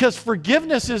 Because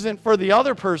forgiveness isn't for the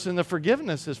other person, the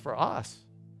forgiveness is for us.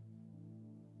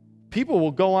 People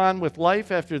will go on with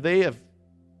life after they have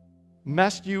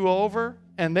messed you over,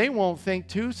 and they won't think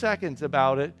 2 seconds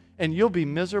about it, and you'll be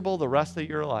miserable the rest of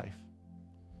your life.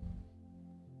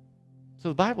 So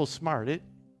the Bible's smart.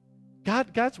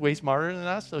 God's way smarter than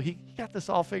us, so he got this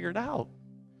all figured out.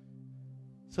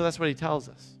 So that's what he tells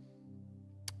us.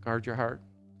 Guard your heart.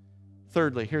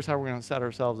 Thirdly, here's how we're going to set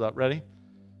ourselves up. Ready?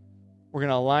 We're going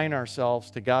to align ourselves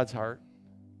to God's heart.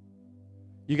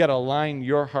 You got to align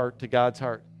your heart to God's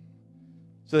heart.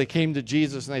 So they came to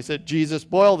Jesus and they said, Jesus,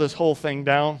 boil this whole thing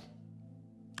down.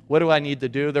 What do I need to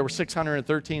do? There were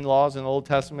 613 laws in the Old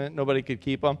Testament. Nobody could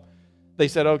keep them. They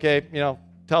said, okay,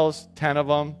 tell us 10 of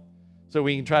them so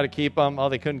we can try to keep them. Oh,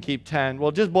 they couldn't keep 10.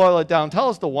 Well, just boil it down. Tell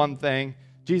us the one thing.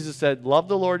 Jesus said, love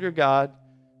the Lord your God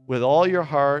with all your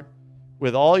heart,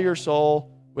 with all your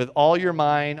soul, with all your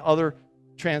mind. Other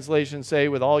translations say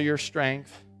with all your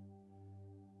strength.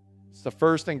 It's the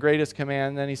first and greatest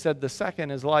command. Then he said the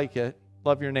second is like it.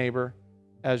 Love your neighbor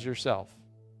as yourself.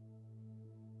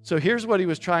 So here's what he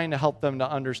was trying to help them to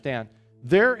understand.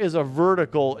 There is a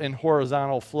vertical and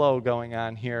horizontal flow going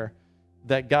on here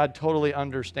that God totally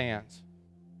understands.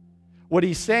 What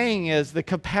he's saying is the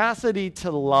capacity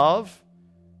to love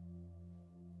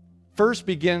first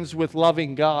begins with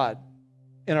loving God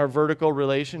in our vertical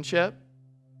relationship.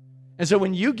 And so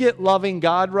when you get loving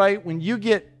God right, when you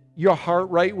get your heart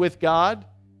right with God,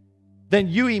 then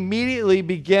you immediately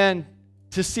begin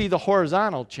to see the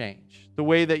horizontal change, the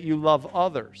way that you love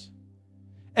others.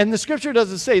 And the scripture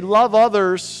doesn't say love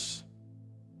others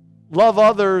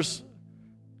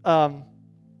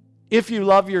if you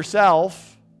love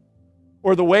yourself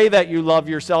or the way that you love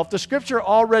yourself. The scripture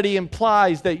already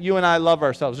implies that you and I love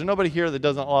ourselves. There's nobody here that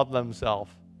doesn't love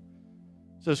themselves.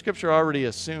 So scripture already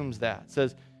assumes that. It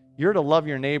says you're to love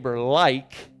your neighbor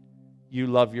like you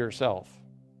love yourself.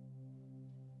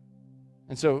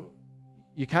 And so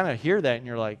you kind of hear that and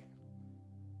you're like,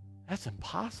 that's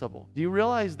impossible. Do you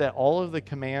realize that all of the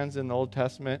commands in the Old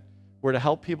Testament were to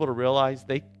help people to realize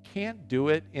they can't do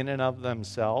it in and of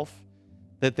themselves,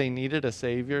 that they needed a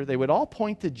Savior? They would all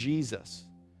point to Jesus.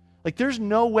 Like, there's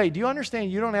no way. Do you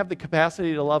understand you don't have the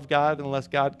capacity to love God unless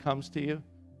God comes to you?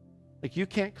 Like, you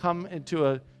can't come into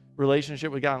a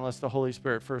relationship with God unless the Holy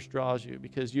Spirit first draws you,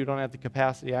 because you don't have the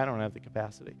capacity. I don't have the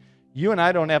capacity. You and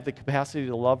I don't have the capacity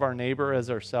to love our neighbor as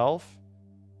ourselves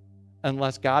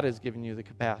unless God has given you the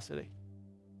capacity.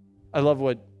 I love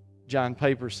what John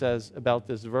Piper says about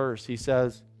this verse. He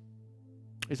says,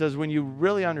 when you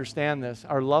really understand this,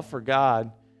 our love for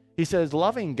God, he says,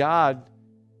 loving God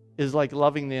is like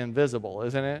loving the invisible,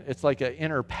 isn't it? It's like an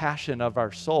inner passion of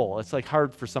our soul. It's like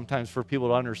hard sometimes for people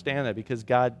to understand that, because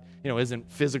God,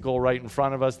 isn't physical right in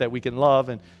front of us that we can love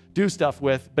and do stuff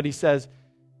with. But he says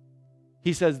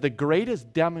the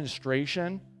greatest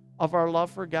demonstration of our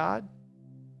love for God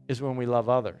is when we love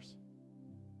others.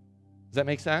 Does that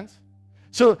make sense?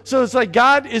 So it's like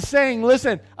God is saying,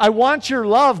 listen, I want your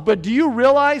love, but do you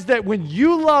realize that when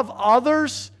you love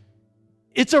others,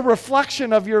 it's a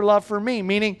reflection of your love for me?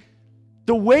 Meaning,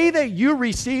 The way that you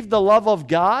receive the love of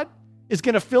God is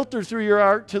going to filter through your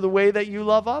heart to the way that you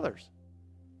love others.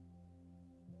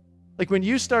 Like when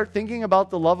you start thinking about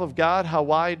the love of God, how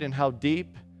wide and how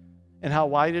deep and how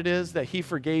wide it is that He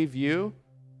forgave you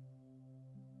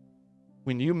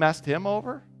when you messed Him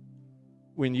over,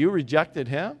 when you rejected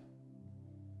Him,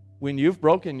 when you've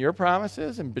broken your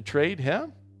promises and betrayed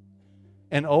Him,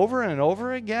 and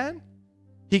over again,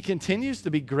 He continues to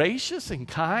be gracious and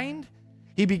kind.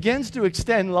 He begins to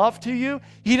extend love to you.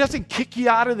 He doesn't kick you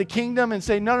out of the kingdom and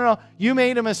say, no, you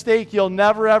made a mistake. You'll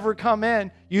never, ever come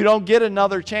in. You don't get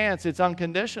another chance. It's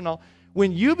unconditional.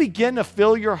 When you begin to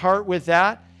fill your heart with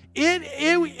that,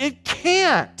 it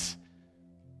can't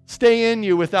stay in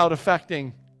you without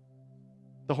affecting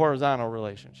the horizontal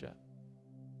relationship.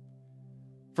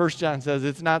 1 John says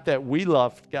it's not that we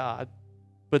loved God,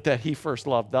 but that He first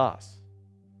loved us.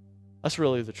 That's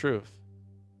really the truth.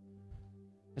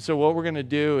 And so what we're going to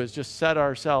do is just set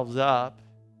ourselves up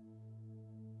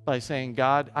by saying,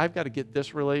 God, I've got to get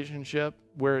this relationship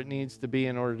where it needs to be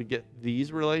in order to get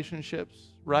these relationships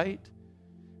right.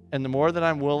 And the more that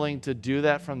I'm willing to do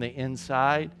that from the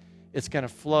inside, it's going to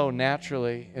flow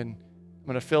naturally. And I'm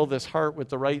going to fill this heart with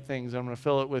the right things. I'm going to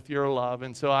fill it with your love.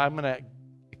 And so I'm going to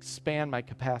expand my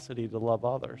capacity to love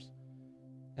others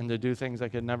and to do things I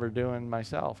could never do in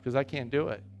myself because I can't do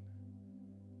it.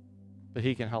 But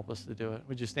He can help us to do it.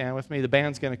 Would you stand with me? The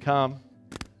band's going to come.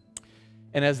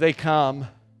 And as they come,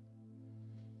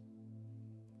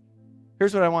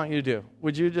 here's what I want you to do.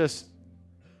 Would you just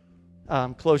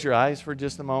close your eyes for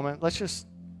just a moment? Let's just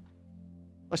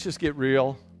get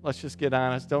real. Let's just get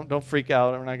honest. Don't freak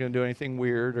out. We're not going to do anything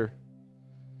weird.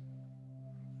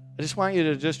 I just want you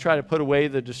to just try to put away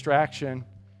the distraction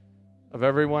of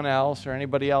everyone else or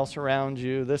anybody else around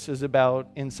you. This is about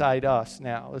inside us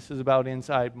now. This is about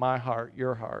inside my heart,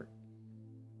 your heart.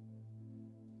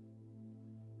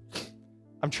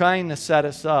 I'm trying to set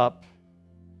us up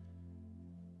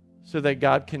so that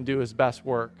God can do His best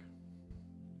work.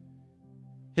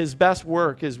 His best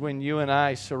work is when you and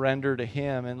I surrender to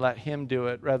Him and let Him do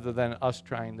it rather than us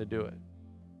trying to do it.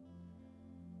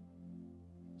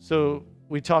 So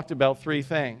we talked about three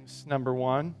things. Number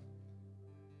one,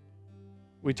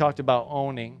 we talked about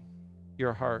owning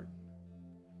your heart.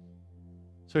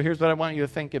 So here's what I want you to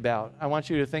think about. I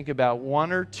want you to think about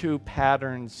one or two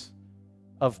patterns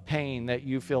of pain that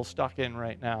you feel stuck in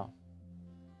right now.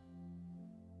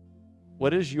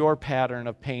 What is your pattern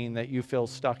of pain that you feel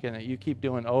stuck in, that you keep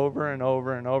doing over and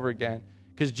over and over again?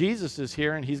 Because Jesus is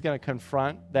here and He's going to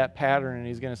confront that pattern and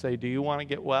He's going to say, do you want to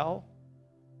get well?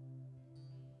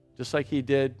 Just like He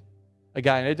did a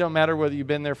guy. And it don't matter whether you've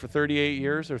been there for 38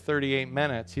 years or 38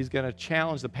 minutes. He's going to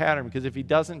challenge the pattern, because if He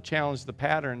doesn't challenge the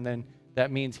pattern, then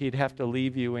that means He'd have to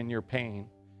leave you in your pain.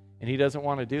 And He doesn't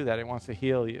want to do that. He wants to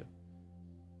heal you.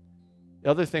 The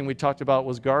other thing we talked about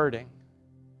was guarding.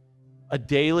 A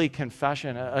daily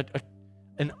confession,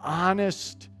 an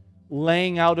honest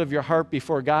laying out of your heart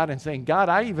before God and saying, God,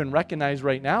 I even recognize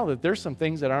right now that there's some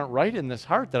things that aren't right in this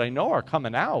heart that I know are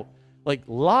coming out, like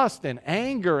lust and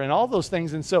anger and all those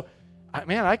things. And so,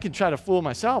 I can try to fool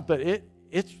myself, but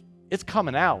it's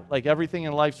coming out. Like everything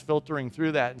in life's filtering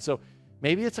through that. And so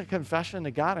maybe it's a confession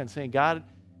to God and saying, God,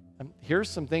 here's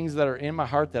some things that are in my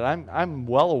heart that I'm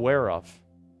well aware of.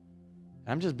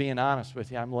 I'm just being honest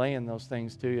with you. I'm laying those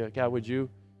things to you. God, would you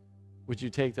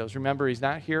take those? Remember, He's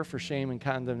not here for shame and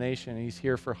condemnation. He's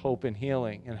here for hope and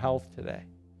healing and health today.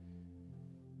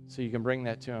 So you can bring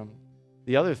that to Him.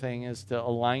 The other thing is to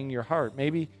align your heart.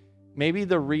 Maybe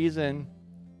the reason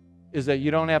is that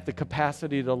you don't have the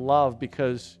capacity to love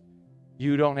because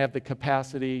you don't have the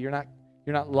capacity. You're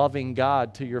not loving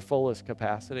God to your fullest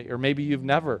capacity. Or maybe you're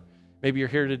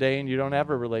here today and you don't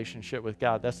have a relationship with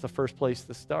God. That's the first place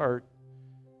to start.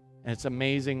 And it's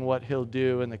amazing what He'll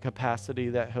do and the capacity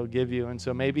that He'll give you. And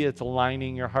so maybe it's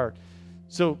aligning your heart.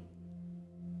 So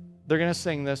they're going to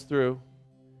sing this through.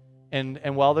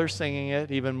 And while they're singing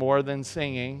it, even more than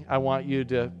singing, I want you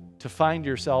to find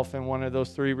yourself in one of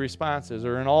those three responses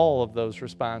or in all of those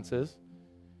responses.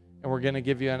 And we're going to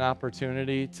give you an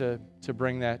opportunity to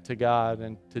bring that to God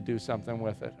and to do something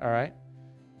with it. All right?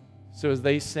 So as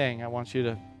they sing, I want you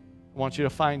to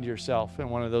find yourself in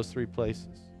one of those three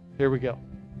places. Here we go.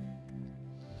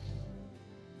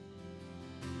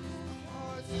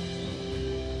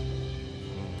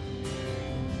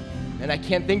 And I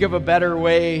can't think of a better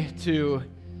way to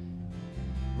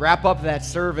wrap up that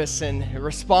service and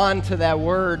respond to that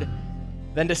word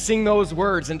than to sing those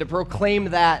words and to proclaim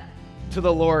that to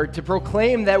the Lord, to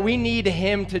proclaim that we need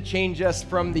Him to change us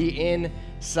from the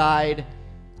inside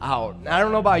out. I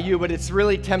don't know about you, but it's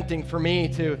really tempting for me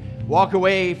to walk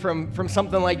away from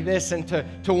something like this and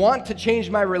to want to change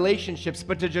my relationships,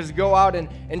 but to just go out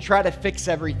and try to fix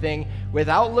everything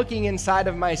without looking inside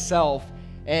of myself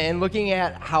and looking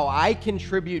at how I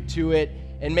contribute to it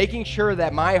and making sure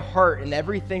that my heart and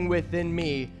everything within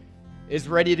me is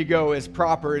ready to go, is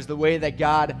proper, is the way that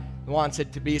God wants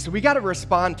it to be. So we got to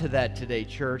respond to that today,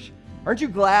 church. Aren't you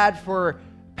glad for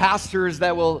pastors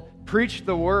that will preach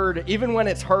the word even when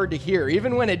it's hard to hear,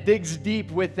 even when it digs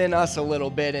deep within us a little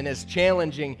bit and is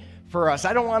challenging for us?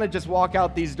 I don't want to just walk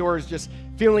out these doors just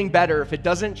feeling better if it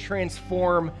doesn't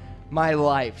transform my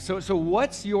life. So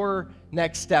what's your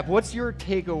next step? What's your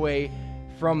takeaway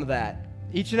from that?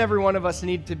 Each and every one of us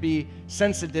need to be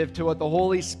sensitive to what the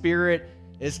Holy Spirit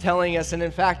is telling us. And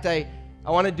in fact, I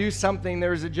want to do something.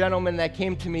 There was a gentleman that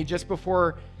came to me just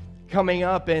before coming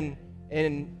up and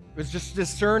was just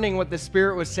discerning what the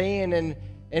Spirit was saying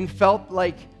and felt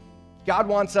like God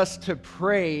wants us to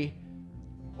pray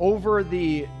over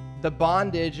the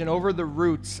bondage and over the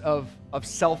roots of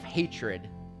self-hatred.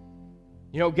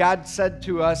 You know, God said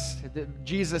to us,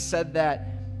 Jesus said that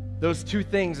those two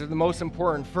things are the most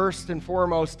important. First and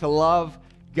foremost, to love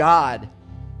God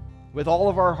with all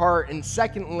of our heart, and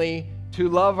secondly, to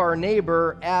love our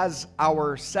neighbor as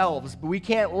ourselves. But we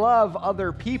can't love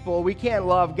other people, we can't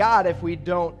love God if we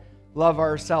don't love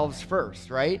ourselves first,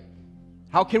 right?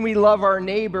 How can we love our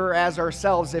neighbor as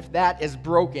ourselves if that is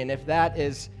broken,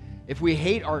 if we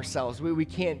hate ourselves? We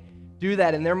can't do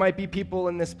that. And there might be people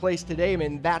in this place today,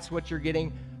 and that's what you're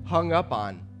getting hung up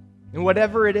on. And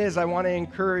whatever it is, I want to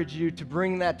encourage you to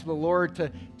bring that to the Lord,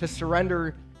 to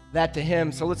surrender that to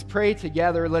Him. So let's pray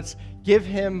together. Let's give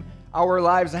Him our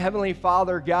lives. Heavenly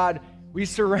Father, God, we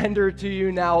surrender to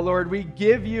you now, Lord. We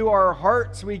give you our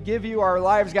hearts. We give you our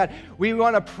lives, God. We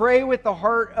want to pray with the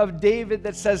heart of David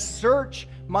that says, search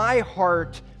my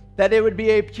heart, that it would be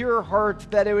a pure heart,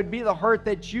 that it would be the heart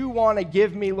that you want to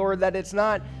give me, Lord, that it's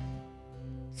not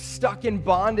stuck in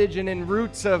bondage and in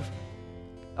roots of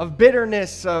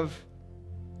bitterness, of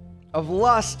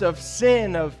lust, of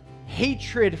sin, of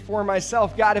hatred for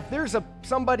myself. God, if there's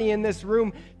somebody in this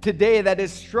room today that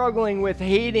is struggling with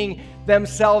hating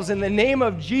themselves, in the name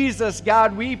of Jesus,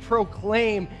 God, we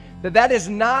proclaim that is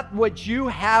not what you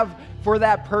have for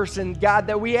that person, God,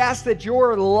 that we ask that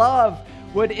your love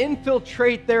would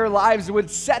infiltrate their lives, would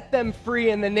set them free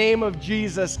in the name of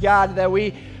Jesus, God, that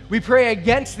we pray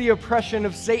against the oppression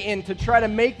of Satan to try to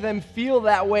make them feel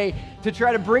that way, to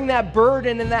try to bring that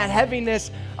burden and that heaviness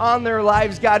on their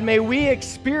lives. God, may we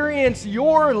experience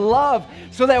your love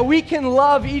so that we can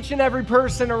love each and every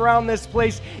person around this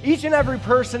place, each and every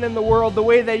person in the world, the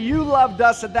way that you loved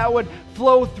us, that would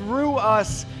flow through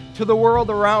us to the world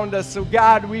around us. So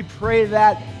God, we pray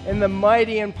that in the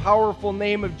mighty and powerful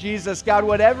name of Jesus. God,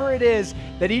 whatever it is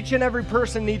that each and every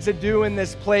person needs to do in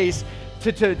this place,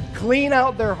 to clean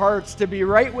out their hearts, to be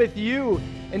right with you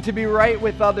and to be right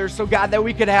with others. So God, that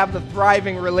we could have the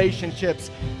thriving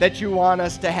relationships that you want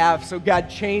us to have. So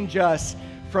God, change us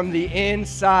from the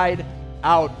inside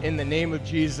out. In the name of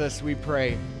Jesus, we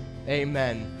pray.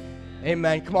 Amen.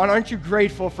 Amen. Come on, aren't you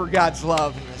grateful for God's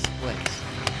love in this place?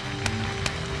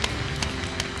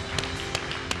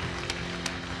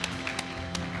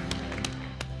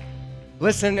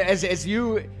 Listen, as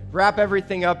you wrap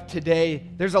everything up today,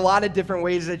 there's a lot of different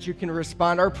ways that you can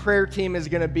respond. Our prayer team is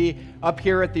going to be up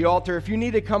here at the altar. If you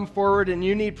need to come forward and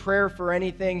you need prayer for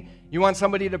anything, you want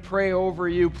somebody to pray over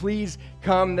you, please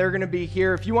come. They're going to be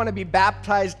here. If you want to be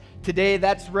baptized today,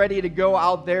 that's ready to go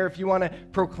out there. If you want to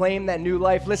proclaim that new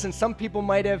life, listen, some people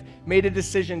might have made a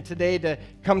decision today to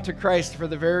come to Christ for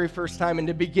the very first time and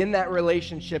to begin that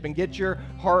relationship and get your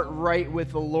heart right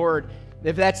with the Lord.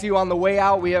 If that's you, on the way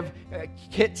out, we have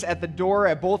kits at the door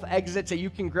at both exits that you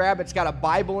can grab. It's got a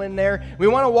Bible in there. We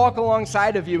want to walk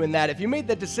alongside of you in that. If you made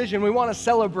the decision, we want to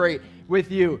celebrate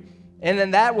with you. And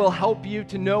then that will help you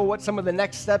to know what some of the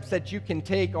next steps that you can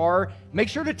take are. Make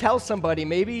sure to tell somebody.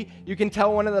 Maybe you can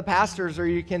tell one of the pastors, or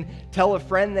you can tell a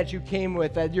friend that you came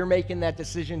with that you're making that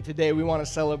decision today. We want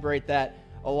to celebrate that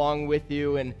along with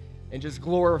you and just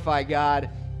glorify God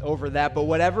over that. But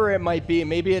whatever it might be,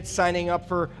 maybe it's signing up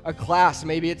for a class,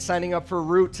 maybe it's signing up for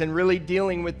Roots and really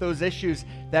dealing with those issues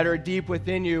that are deep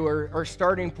within you, or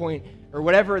Starting Point, or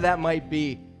whatever that might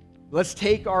be. Let's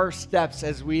take our steps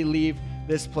as we leave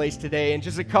this place today. And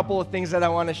just a couple of things that I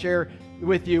want to share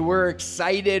with you. We're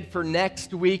excited for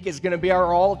next week. Is going to be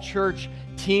our all-church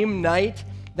team night.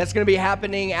 That's going to be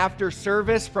happening after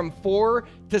service from 4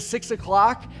 to 6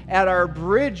 o'clock at our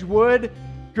Bridgewood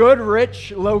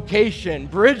Goodrich location,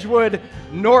 Bridgewood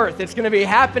North. It's going to be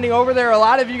happening over there. A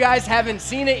lot of you guys haven't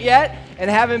seen it yet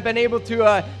and haven't been able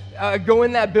to go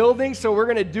in that building, so we're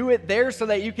going to do it there so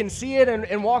that you can see it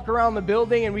and walk around the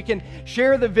building and we can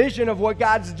share the vision of what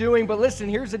God's doing. But listen,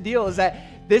 here's the deal, is that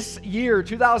this year,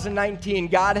 2019,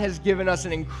 God has given us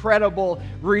an incredible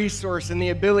resource and the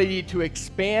ability to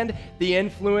expand the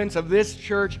influence of this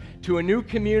church to a new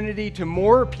community, to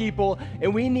more people,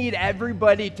 and we need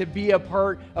everybody to be a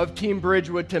part of Team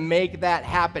Bridgewood to make that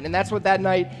happen. And that's what that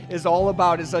night is all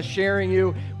about, is us sharing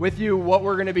with you what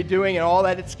we're going to be doing and all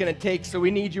that it's going to take. So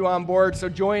we need you on board. So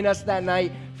join us that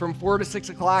night from 4 to 6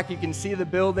 o'clock. You can see the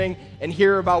building and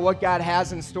hear about what God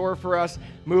has in store for us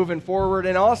moving forward.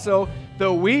 And also,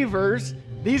 the Weavers,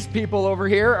 these people over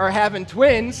here, are having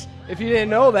twins, if you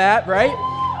didn't know that, right?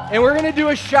 And we're going to do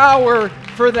a shower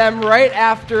for them right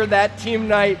after that team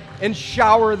night and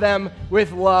shower them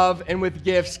with love and with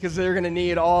gifts, because they're going to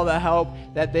need all the help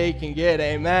that they can get.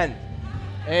 Amen.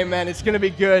 Amen. It's going to be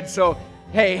good. So,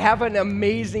 hey, have an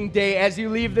amazing day. As you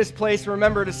leave this place,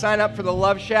 remember to sign up for the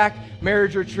Love Shack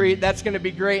Marriage Retreat. That's going to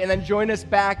be great. And then join us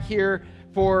back here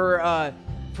for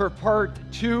part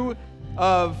 2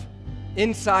 of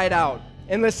Inside Out.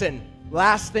 And listen,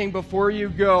 last thing before you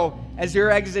go, as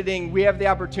you're exiting, we have the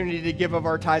opportunity to give of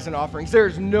our tithes and offerings.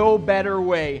 There's no better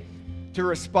way to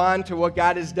respond to what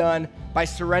God has done by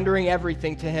surrendering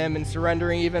everything to Him and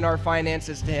surrendering even our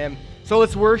finances to Him. So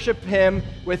let's worship Him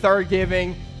with our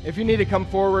giving. If you need to come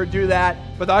forward, do that.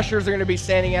 But the ushers are going to be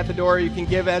standing at the door. You can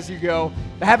give as you go.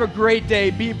 But have a great day.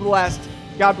 Be blessed.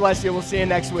 God bless you. We'll see you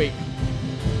next week.